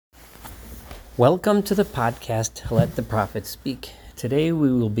Welcome to the podcast, Let the Prophet Speak. Today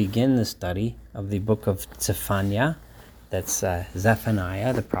we will begin the study of the book of Zephaniah, that's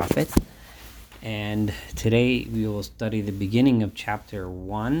Zephaniah, the prophet. And today we will study the beginning of chapter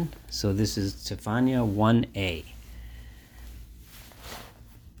 1. So this is Zephaniah 1a.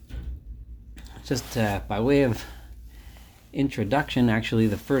 Just by way of introduction, actually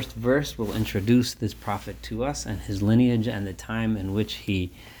the first verse will introduce this prophet to us and his lineage and the time in which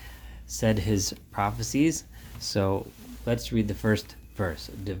he said his prophecies. So let's read the first verse.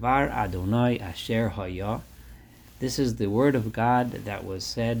 Devar Adonai Asher Haya. This is the word of God that was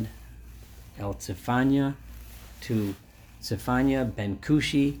said El Zephaniah to Zephaniah ben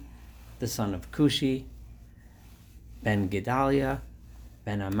Cushi, the son of Cushi, ben Gedaliah,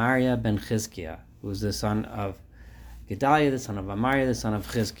 ben Amariah, ben Chizkiah, who was the son of Gedaliah, the son of Amariah, the son of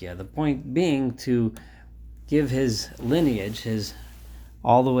Chizkiah. The point being to give his lineage,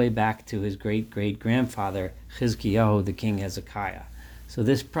 all the way back to his great-great-grandfather, Chizkiyahu, the king Hezekiah. So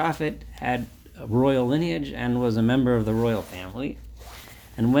this prophet had a royal lineage and was a member of the royal family.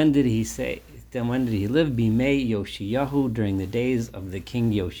 And when did he live? Bimei Yoshiyahu, during the days of the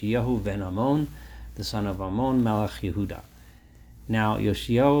king Yoshiyahu ben Ammon, the son of Ammon, Melech Yehuda. Now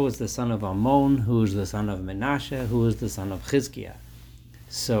Yoshiyahu was the son of Ammon, who was the son of Menashe, who was the son of Chizkiah.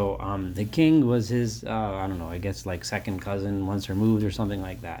 So the king was his, I guess like second cousin, once removed or something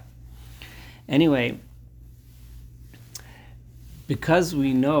like that. Anyway, because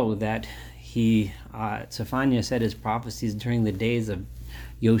we know that Zephaniah said his prophecies during the days of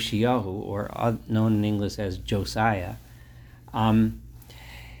Yoshiyahu, or known in English as Josiah, we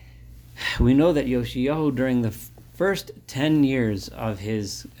know that Yoshiyahu, during the first 10 years of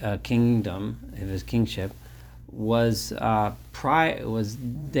his kingship, was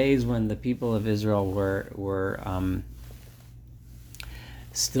days when the people of Israel were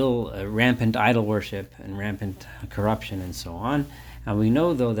still rampant idol worship and rampant corruption and so on. And we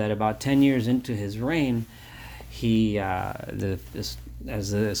know, though, that about 10 years into his reign, he,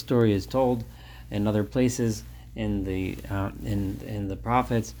 as the story is told in other places in the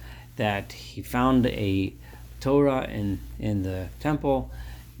prophets, that he found a Torah in the temple,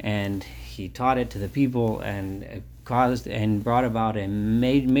 and he taught it to the people and brought about a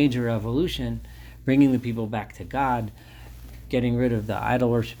major revolution, bringing the people back to God, getting rid of the idol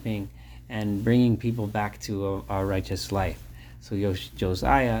worshiping, and bringing people back to a righteous life. So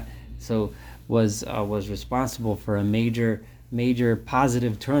Josiah was responsible for a major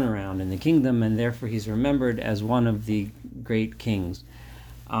positive turnaround in the kingdom, and therefore he's remembered as one of the great kings.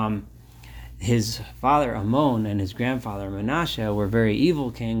 His father Ammon and his grandfather Menashe were very evil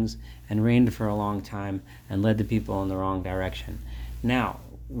kings and reigned for a long time and led the people in the wrong direction. Now,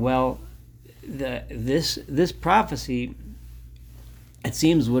 this prophecy, it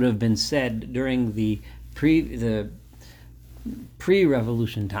seems, would have been said during the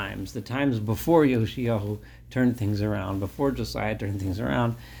pre-revolution times, the times before Yoshiyahu turned things around, before Josiah turned things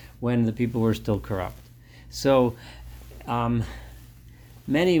around, when the people were still corrupt. So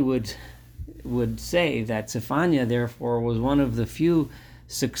many would say that Zephaniah, therefore, was one of the few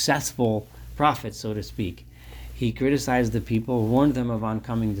successful prophets, so to speak. He criticized the people, warned them of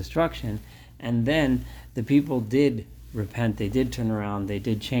oncoming destruction, and then the people did repent, they did turn around, they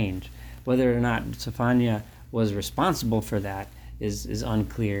did change. Whether or not Zephaniah was responsible for that is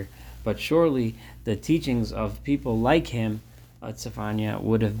unclear, but surely the teachings of people like him, Zephaniah,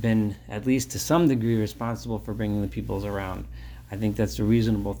 would have been, at least to some degree, responsible for bringing the peoples around. I think that's a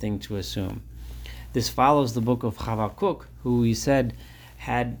reasonable thing to assume. This follows the book of Habakkuk, who we said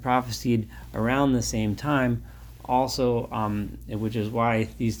had prophesied around the same time, also, which is why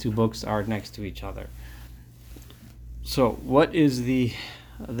these two books are next to each other. So, what is the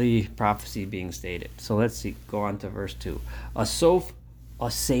prophecy being stated? So let's see. Go on to verse 2. Asof,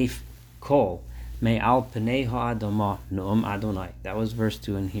 asaf, kol, me al pnei ha'adamah nu'um Adonai. That was verse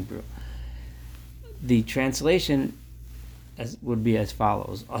 2 in Hebrew. The translation would be as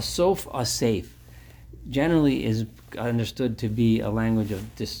follows. Asof, asaf generally is understood to be a language of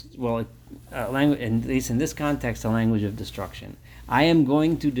language, at least in this context, a language of destruction. I am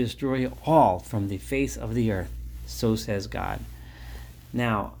going to destroy all from the face of the earth, so says God.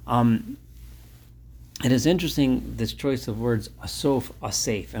 Now, it is interesting, this choice of words, asof,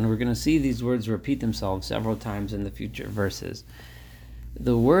 asaf, and we're going to see these words repeat themselves several times in the future verses.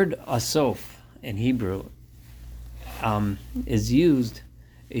 The word asof in Hebrew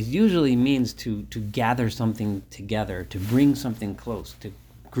usually means to gather something together, to bring something close, to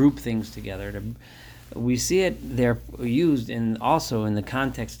group things together. We see it there used also in the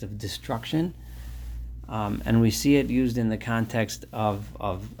context of destruction, and we see it used in the context of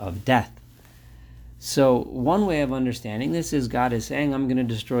death. So one way of understanding this is God is saying, I'm going to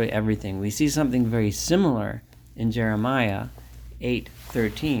destroy everything. We see something very similar in Jeremiah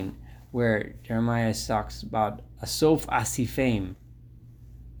 8:13, where Jeremiah talks about Asof Asifim.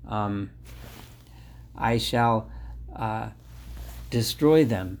 I shall destroy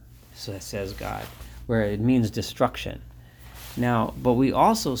them, so says God, where it means destruction. Now, but we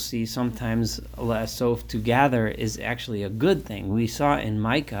also see sometimes Asof, to gather, is actually a good thing. We saw in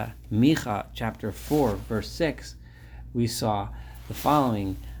Micha chapter 4, verse 6, we saw the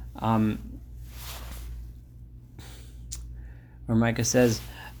following, where Micah says,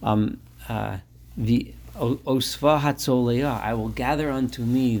 the Osva Hatzoleah, I will gather unto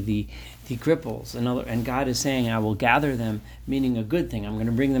me the cripples. And God is saying, I will gather them, meaning a good thing. I'm going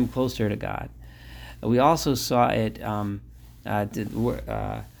to bring them closer to God. We also saw it, Asof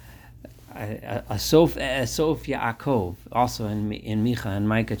Yaakov, also in Micha and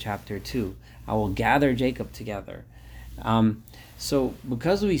Micah chapter 2. I will gather Jacob together. So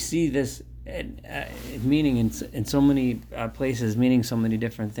because we see this meaning in so many places, meaning so many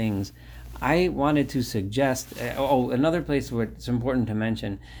different things, I wanted to suggest, another place where it's important to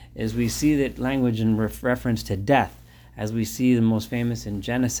mention is we see that language in reference to death, as we see the most famous in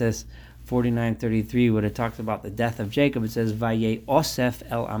Genesis 49:33, when it talks about the death of Jacob. It says, Vaye Osef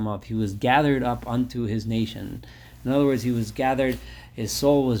el Amav, he was gathered up unto his nation. In other words, he was gathered, his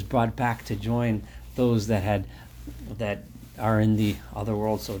soul was brought back to join those that are in the other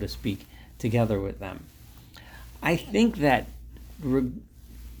world, so to speak, together with them. I think that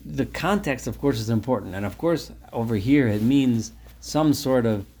the context, of course, is important. And of course, over here, it means some sort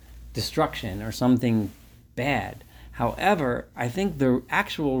of destruction or something bad. However, I think the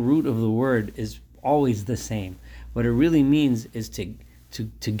actual root of the word is always the same. What it really means is to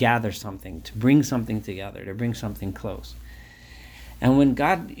gather something, to bring something together, to bring something close. And when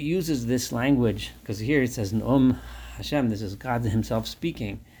God uses this language, because here it says, N'om Hashem, this is God himself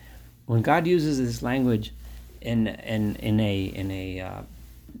speaking. When God uses this language in a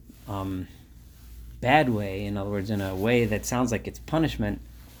bad way, in other words, in a way that sounds like it's punishment,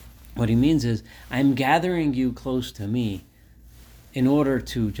 what he means is, I'm gathering you close to me in order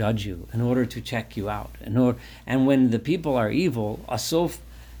to judge you, in order to check you out. And when the people are evil, Asaf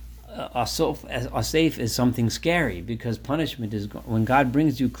is something scary, because punishment is, when God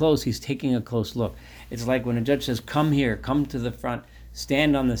brings you close, he's taking a close look. It's like when a judge says, come here, come to the front,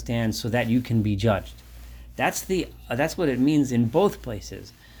 stand on the stand so that you can be judged. That's what it means in both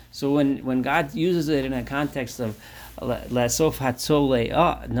places. So when God uses it in a context of Osva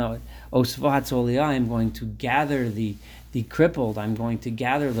Hatzoleah, I'm going to gather the crippled, I'm going to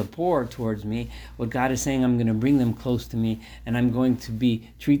gather the poor towards me. What God is saying, I'm going to bring them close to me, and I'm going to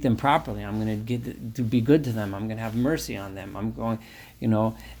treat them properly. I'm going to be good to them. I'm going to have mercy on them. I'm going,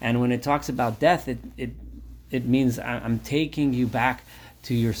 and when it talks about death, it means I'm taking you back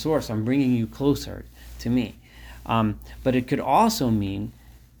to your source. I'm bringing you closer to me. But it could also mean,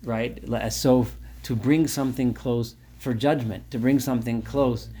 right, so to bring something close for judgment, to bring something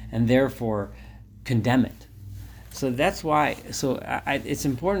close and therefore condemn it. So that's why. So it's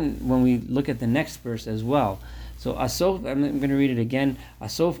important when we look at the next verse as well. So Asof, I'm going to read it again.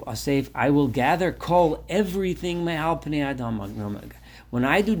 Asof Asaf, I will gather, call everything me'al pnei adam. When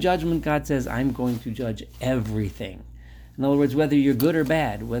I do judgment, God says, I'm going to judge everything. In other words, whether you're good or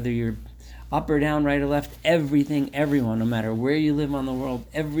bad, whether you're up or down, right or left, everything, everyone, no matter where you live on the world,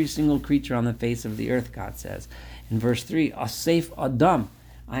 every single creature on the face of the earth, God says. In verse 3, Asaf Adam,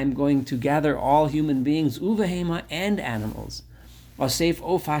 I'm going to gather all human beings, uvehema, and animals. Asaf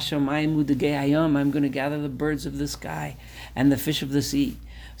of hashamayim udegei hayam, I'm going to gather the birds of the sky and the fish of the sea.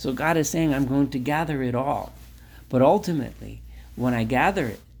 So God is saying, I'm going to gather it all. But ultimately, when I gather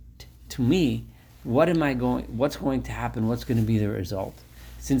it to me, what's going to happen? What's going to be the result?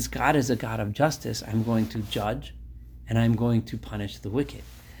 Since God is a God of justice, I'm going to judge and I'm going to punish the wicked.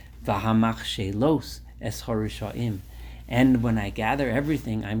 V'hamach shelos es harishaim. And when I gather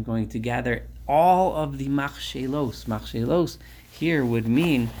everything, I'm going to gather all of the machshelos. Machshelos here would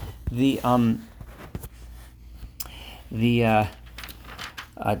mean the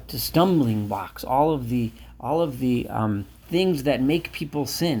stumbling blocks, all of the things that make people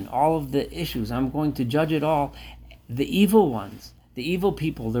sin, all of the issues. I'm going to judge it all. The evil ones, the evil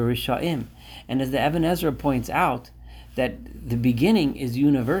people, the Rishaim. And as the Ibn Ezra points out, that the beginning is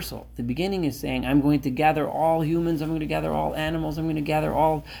universal. The beginning is saying, I'm going to gather all humans, I'm going to gather all animals, I'm going to gather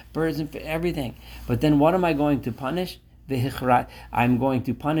all birds and everything. But then what am I going to punish? I'm going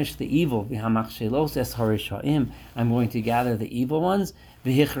to punish the evil. I'm going to gather the evil ones.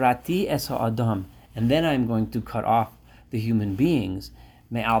 And then I'm going to cut off the human beings.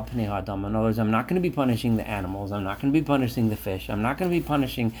 me'al pnei ha'adam. In other words, I'm not going to be punishing the animals. I'm not going to be punishing the fish. I'm not going to be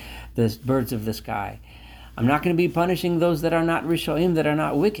punishing the birds of the sky. I'm not going to be punishing those that are not rishoim, that are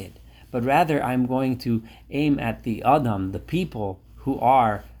not wicked. But rather, I'm going to aim at the Adam, the people who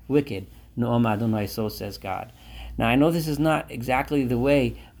are wicked. Noam Adonai, so says God. Now, I know this is not exactly the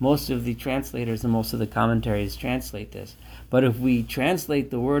way most of the translators and most of the commentaries translate this. But if we translate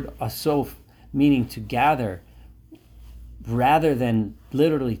the word asof, meaning to gather, rather than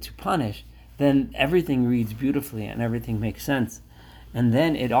literally to punish, then everything reads beautifully and everything makes sense. And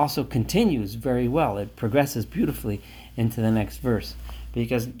then it also continues very well. It progresses beautifully into the next verse.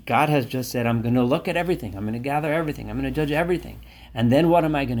 Because God has just said, I'm going to look at everything. I'm going to gather everything. I'm going to judge everything. And then what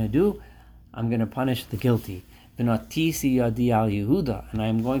am I going to do? I'm going to punish the guilty. V'natisi yadi al Yehuda, and I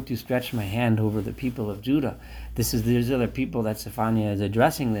am going to stretch my hand over the people of Judah. These are the people that Zephaniah is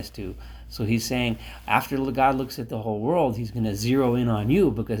addressing this to. So he's saying, after God looks at the whole world, he's going to zero in on you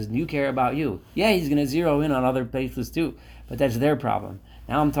because you care about you. Yeah, he's going to zero in on other places too, but that's their problem.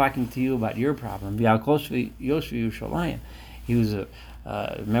 Now I'm talking to you about your problem. He was a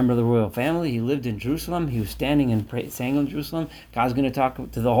member of the royal family. He lived in Jerusalem. He was standing and saying in Jerusalem. God's going to talk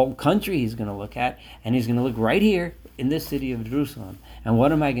to the whole country. He's going to look at, and he's going to look right here in this city of Jerusalem. And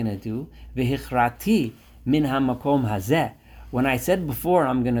what am I going to do? V'hichrati min hamakom hazeh. When I said before,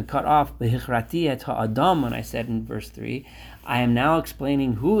 I'm going to cut off v'hichrati et ha'adam, when I said in verse 3, I am now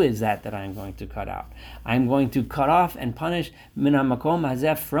explaining who is that I'm going to cut out. I'm going to cut off and punish min hamakom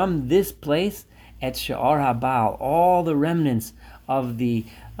hazeh, from this place, et she'ar ha'baal, all the remnants of the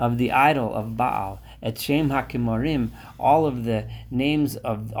idol of Baal, et shem hakimarim, all of the names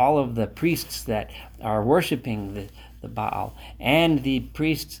of all of the priests that are worshiping the Baal, and the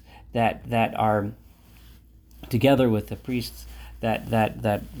priests that are together with the priests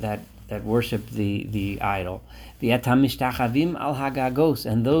that worship the idol. V'et hamishtachavim al hagagos,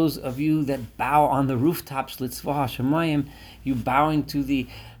 and those of you that bow on the rooftops, litzvah hashemayim, you bowing to the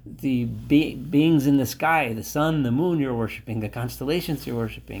beings in the sky, the sun, the moon you're worshiping, the constellations you're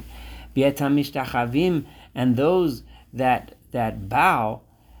worshiping. V'et hamishtachavim, and those that bow,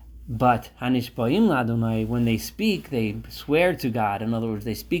 but hanishbaim ladonai, when they speak, they swear to God. In other words,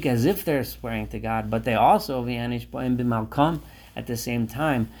 they speak as if they're swearing to God, but they also v'hanishbaim b'malkam, at the same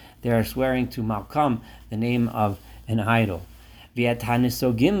time they are swearing to Malkam, the name of an idol. And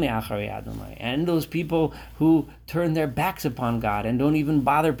those people who turn their backs upon God and don't even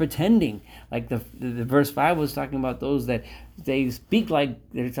bother pretending, like the verse 5 was talking about those that they speak like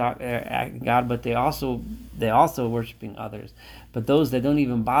they're God, but they also worshiping others. But those that don't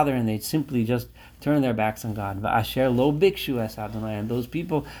even bother and they simply just turn their backs on God. And those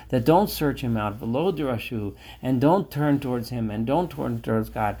people that don't search Him out, and don't turn towards Him and don't turn towards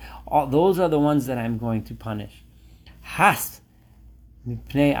God, those are the ones that I'm going to punish. Has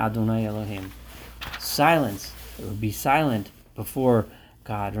Mipnei Adonai Elohim. Silence. It would be silent before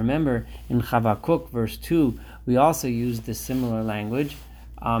God. Remember, in Chavakuk, verse 2, we also use this similar language.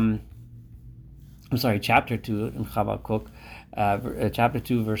 Chapter 2 in Chavakuk, chapter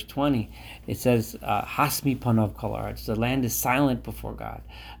 2, verse 20. It says, Hasmi panav kol haaretz. The land is silent before God.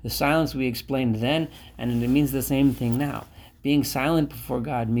 The silence we explained then, and it means the same thing now. Being silent before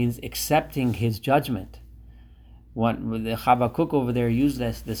God means accepting His judgment. What the Habakkuk over there used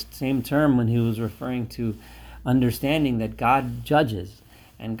this same term when he was referring to understanding that God judges,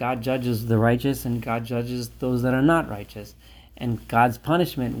 and God judges the righteous, and God judges those that are not righteous, and God's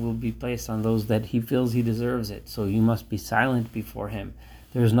punishment will be placed on those that He feels He deserves it. So you must be silent before Him.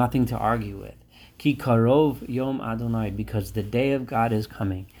 There is nothing to argue with. Ki karov yom Adonai, because the day of God is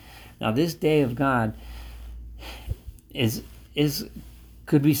coming. Now this day of God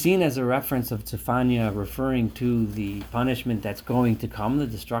could be seen as a reference of Zephaniah referring to the punishment that's going to come, the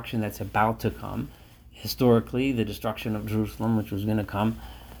destruction that's about to come. Historically, the destruction of Jerusalem, which was going to come,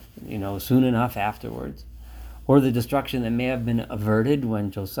 soon enough afterwards, or the destruction that may have been averted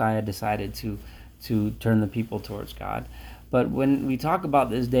when Josiah decided to turn the people towards God. But when we talk about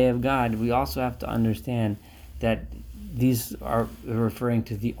this day of God, we also have to understand that these are referring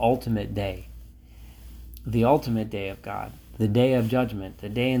to the ultimate day of God. The day of judgment, the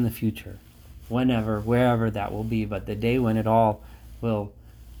day in the future, whenever, wherever that will be, but the day when it all will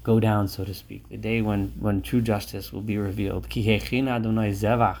go down, so to speak, the day when true justice will be revealed. Ki hechin Adonai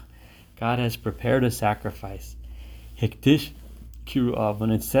zevach, God has prepared a sacrifice. Hektish kiru'av, when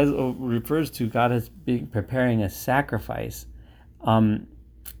it says, refers to God as preparing a sacrifice,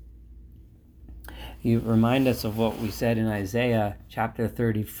 you remind us of what we said in Isaiah chapter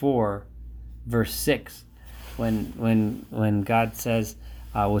 34, verse 6. When God says,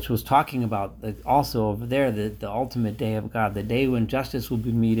 which was talking about also over there the ultimate day of God, the day when justice will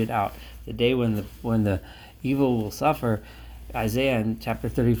be meted out, the day when the evil will suffer. Isaiah in chapter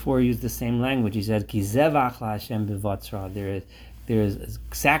 34 used the same language. He said, "Ki zevach laHashem b'Batzra." There is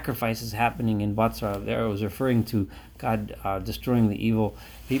sacrifices happening in Batzra. There it was referring to God destroying the evil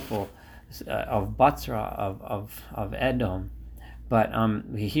people of Batzra of Edom. But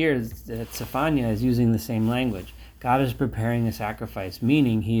here that Zephaniah is using the same language. God is preparing a sacrifice,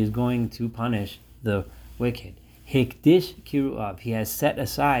 meaning He is going to punish the wicked. Hikdish kiruav. He has set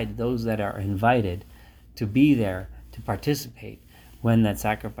aside those that are invited to be there to participate when that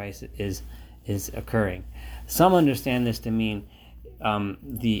sacrifice is occurring. Some understand this to mean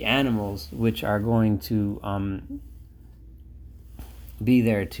the animals which are going to be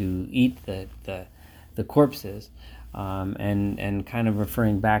there to eat the corpses, and kind of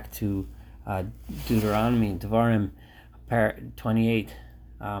referring back to Deuteronomy, Devarim 28,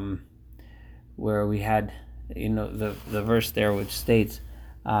 where we had the verse there which states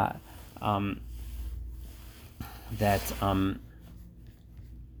that I'm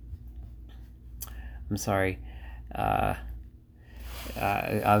sorry. And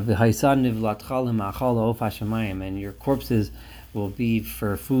your corpses will be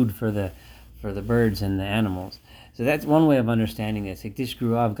for food for the birds and the animals. So that's one way of understanding this. Hikdish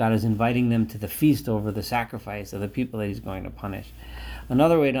Guruav, God is inviting them to the feast over the sacrifice of the people that He's going to punish.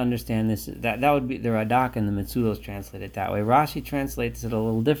 Another way to understand this, that would be the Radak and the Metzudos translate it that way. Rashi translates it a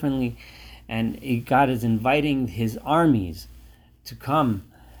little differently, and God is inviting His armies to come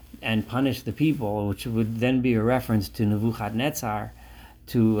and punish the people, which would then be a reference to Nebuchadnezzar,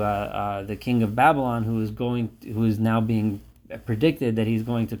 to the king of Babylon, who is now being predicted that he's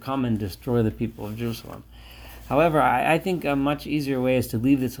going to come and destroy the people of Jerusalem. However, I think a much easier way is to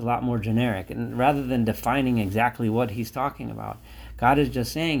leave this a lot more generic, and rather than defining exactly what He's talking about, God is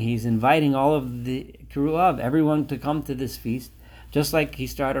just saying He's inviting all of the Kiruav, everyone, to come to this feast, just like He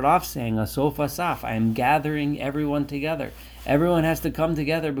started off saying, Asaf Asaf, I am gathering everyone together. Everyone has to come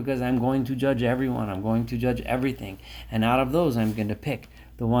together because I'm going to judge everyone. I'm going to judge everything. And out of those, I'm going to pick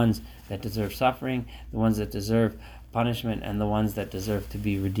the ones that deserve suffering, the ones that deserve punishment, and the ones that deserve to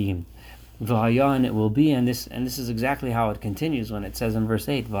be redeemed. V'haya, and it will be, and this is exactly how it continues when it says in verse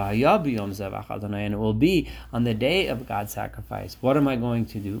 8, V'haya b'yom zevach Adonai, and it will be on the day of God's sacrifice. What am I going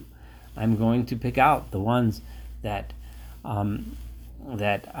to do? I'm going to pick out the ones that are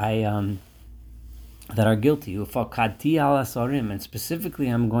guilty. Ufakati al asarim, and specifically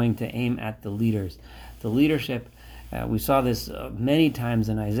I'm going to aim at the leaders. The leadership, we saw this many times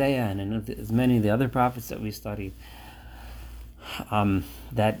in Isaiah and in as many of the other prophets that we studied,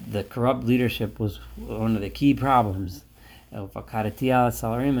 that the corrupt leadership was one of the key problems. Ufakati al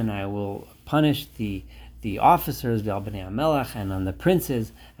asarim, and I will punish the officers, the Bnei HaMelech, and on the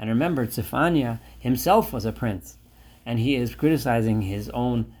princes. And remember, Zephaniah himself was a prince, and he is criticizing his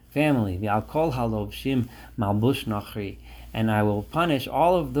own family. V'al halovshim malbush nachri, and I will punish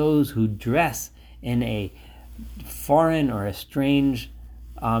all of those who dress in a foreign or a strange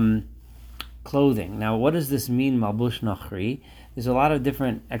clothing. Now, what does this mean, malbush nachri? There's a lot of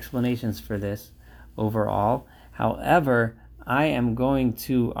different explanations for this overall. However, I am going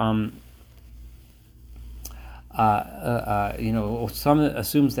to some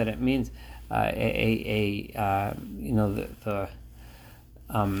assumes that it means I'm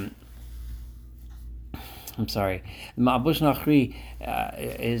sorry. Ma'abush Nachri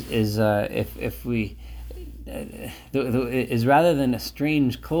is rather than a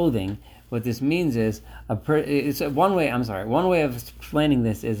strange clothing. What this means is one way of explaining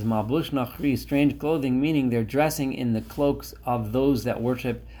this is Ma'abush Nachri, strange clothing, meaning they're dressing in the cloaks of those that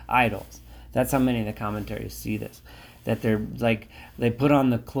worship idols. That's how many of the commentaries see this. That they're like, they put on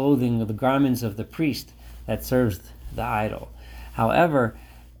the clothing or the garments of the priest that serves the idol. However,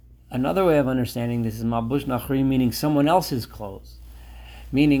 another way of understanding this is Mabush Nachri, meaning someone else's clothes,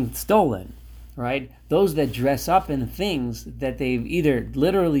 meaning stolen, right? Those that dress up in things that they've either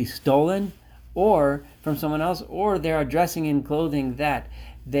literally stolen or from someone else, or they are dressing in clothing that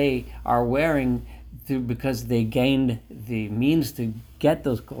they are wearing because they gained the means to get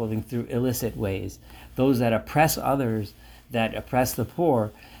those clothing through illicit ways. Those that oppress others, that oppress the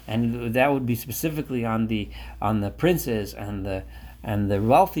poor, and that would be specifically on the princes and the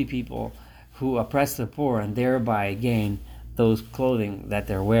wealthy people who oppress the poor and thereby gain those clothing that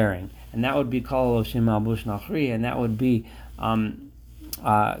they're wearing. And that would be Kol Shim Malbush Nachri, and that would be kind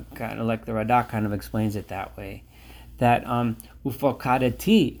of like the Radak kind of explains it that way. that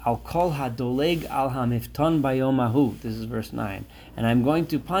Ufakadeti al kol hadoleg al hamifton bayomahu. This is verse 9. And I'm going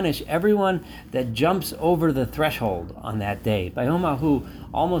to punish everyone that jumps over the threshold on that day. Bayomahu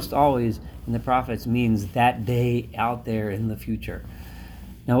almost always in the prophets means that day out there in the future.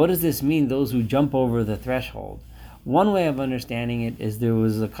 Now what does this mean, those who jump over the threshold? One way of understanding it is there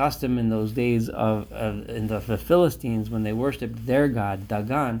was a custom in those days in the Philistines, when they worshipped their god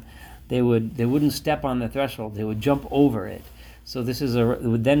Dagon, they wouldn't step on the threshold, they would jump over it. So this it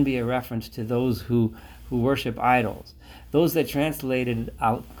would then be a reference to those who worship idols. Those that translated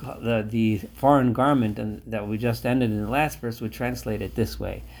out the foreign garment and that we just ended in the last verse would translate it this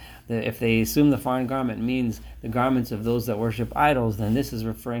way. If they assume the foreign garment means the garments of those that worship idols, then this is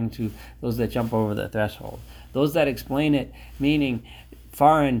referring to those that jump over the threshold. Those that explain it meaning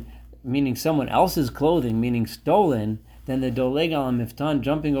foreign, meaning someone else's clothing, meaning stolen, then the doleg al miftan,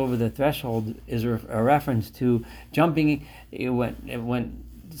 jumping over the threshold, is a reference to jumping. It went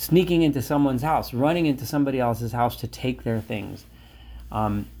sneaking into someone's house, running into somebody else's house to take their things.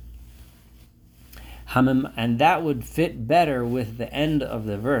 And that would fit better with the end of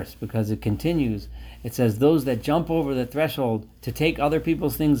the verse, because it continues. It says, those that jump over the threshold to take other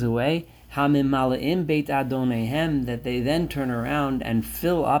people's things away, hamimalaim beit adonehem, that they then turn around and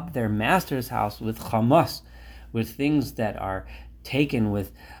fill up their master's house with chamas, with things that are taken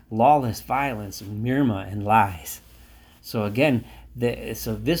with lawless violence, mirma, and lies. So again,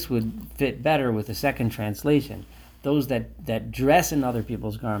 so this would fit better with the second translation. Those that dress in other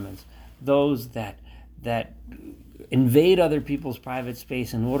people's garments, those that invade other people's private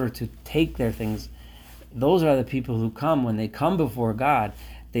space in order to take their things, those are the people who come, when they come before God,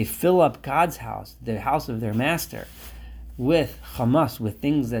 they fill up God's house, the house of their master, with chamas, with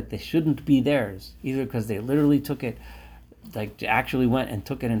things that they shouldn't be theirs, either because they literally took it, like actually went and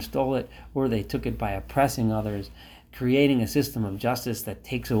took it and stole it, or they took it by oppressing others, creating a system of justice that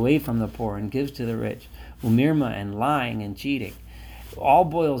takes away from the poor and gives to the rich, umirma, and lying and cheating. It all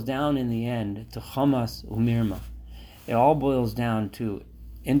boils down in the end to chamas umirma. It all boils down to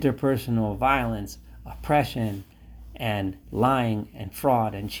interpersonal violence, oppression, and lying and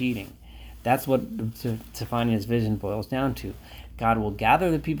fraud and cheating. That's what Zephaniah's vision boils down to. God will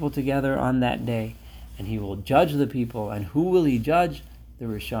gather the people together on that day, and he will judge the people. And who will he judge? The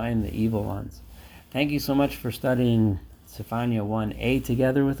Rishaim, the evil ones. Thank you so much for studying Zephaniah 1a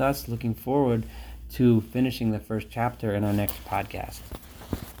together with us. Looking forward to finishing the first chapter in our next podcast.